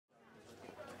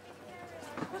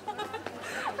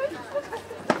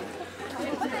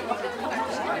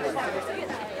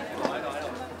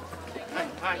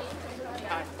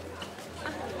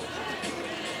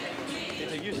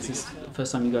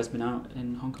first time you guys been out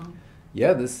in Hong Kong?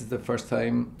 Yeah, this is the first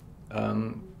time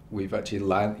we've actually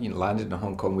landed in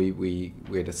Hong Kong. We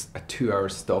had a 2-hour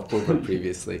stopover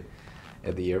previously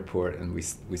at the airport, and we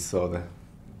saw the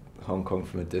Hong Kong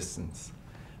from a distance.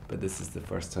 But this is the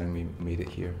first time we made it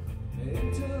here.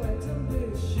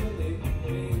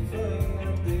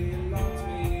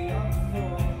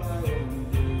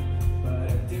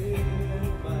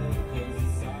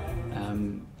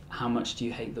 How much do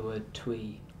you hate the word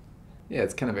twee? Yeah,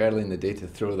 it's kind of early in the day to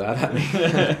throw that at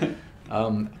me.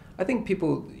 I think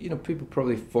people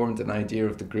probably formed an idea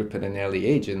of the group at an early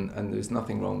age, and there's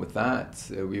nothing wrong with that.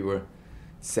 We were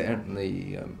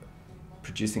certainly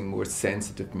producing more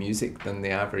sensitive music than the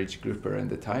average group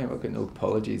around the time. I've got no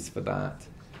apologies for that,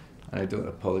 and I don't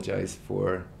apologise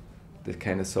for the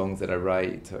kind of songs that I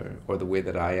write, or the way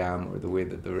that I am, or the way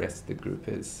that the rest of the group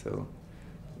is. So,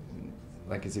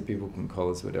 like I say, people can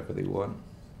call us whatever they want,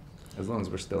 as long as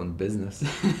we're still in business.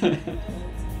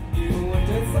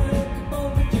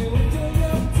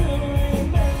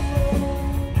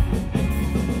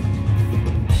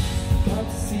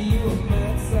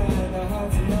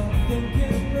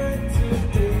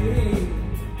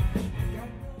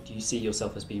 Do you see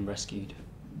yourself as being rescued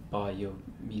by your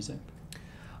music?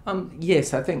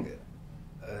 Yes, I think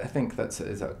that's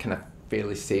a kind of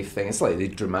fairly safe thing. It's a slightly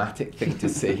dramatic thing to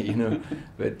say, you know,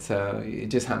 but it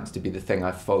just happens to be the thing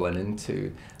I've fallen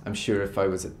into. I'm sure if I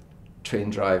was a train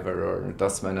driver or a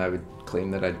dustman, I would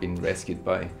claim that I'd been rescued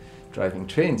by driving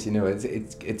trains. You know,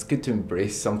 it's good to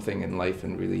embrace something in life,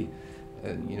 and really,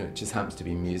 you know, it just happens to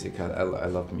be music. I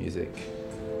love music.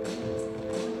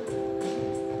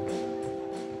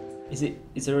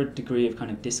 Is there a degree of kind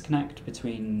of disconnect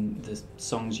between the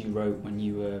songs you wrote when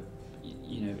you were,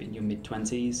 you know, in your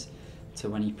mid-20s to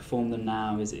when you perform them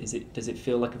now? Does it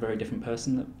feel like a very different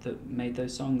person that made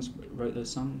those songs, wrote those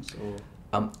songs,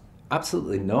 or?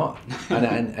 Absolutely not.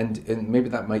 and maybe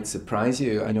that might surprise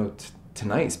you. I know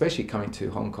tonight, especially coming to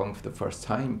Hong Kong for the first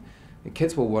time, the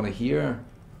kids will want to hear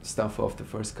stuff off the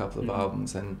first couple of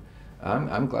albums, and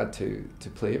I'm glad to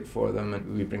play it for them.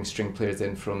 And we bring string players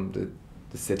in from the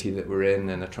city that we're in,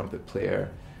 and a trumpet player,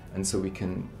 and so we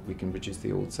can produce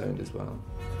the old sound as well.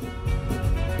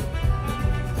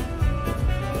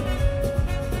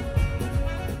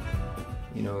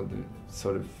 You know, the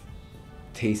sort of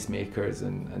tastemakers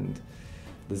and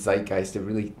the zeitgeist,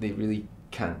 they really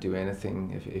can't do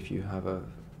anything if you have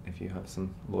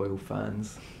some loyal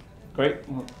fans. Great.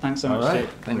 Well, thanks so much. All right.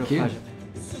 Thank you. Pleasure.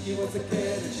 She was a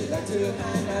kid and she liked to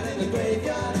hang out in the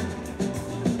graveyard.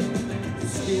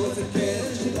 She was a kid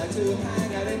and she liked to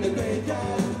hang out in the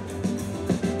graveyard.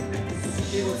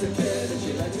 She was a kid and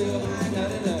she liked to hang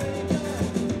out in the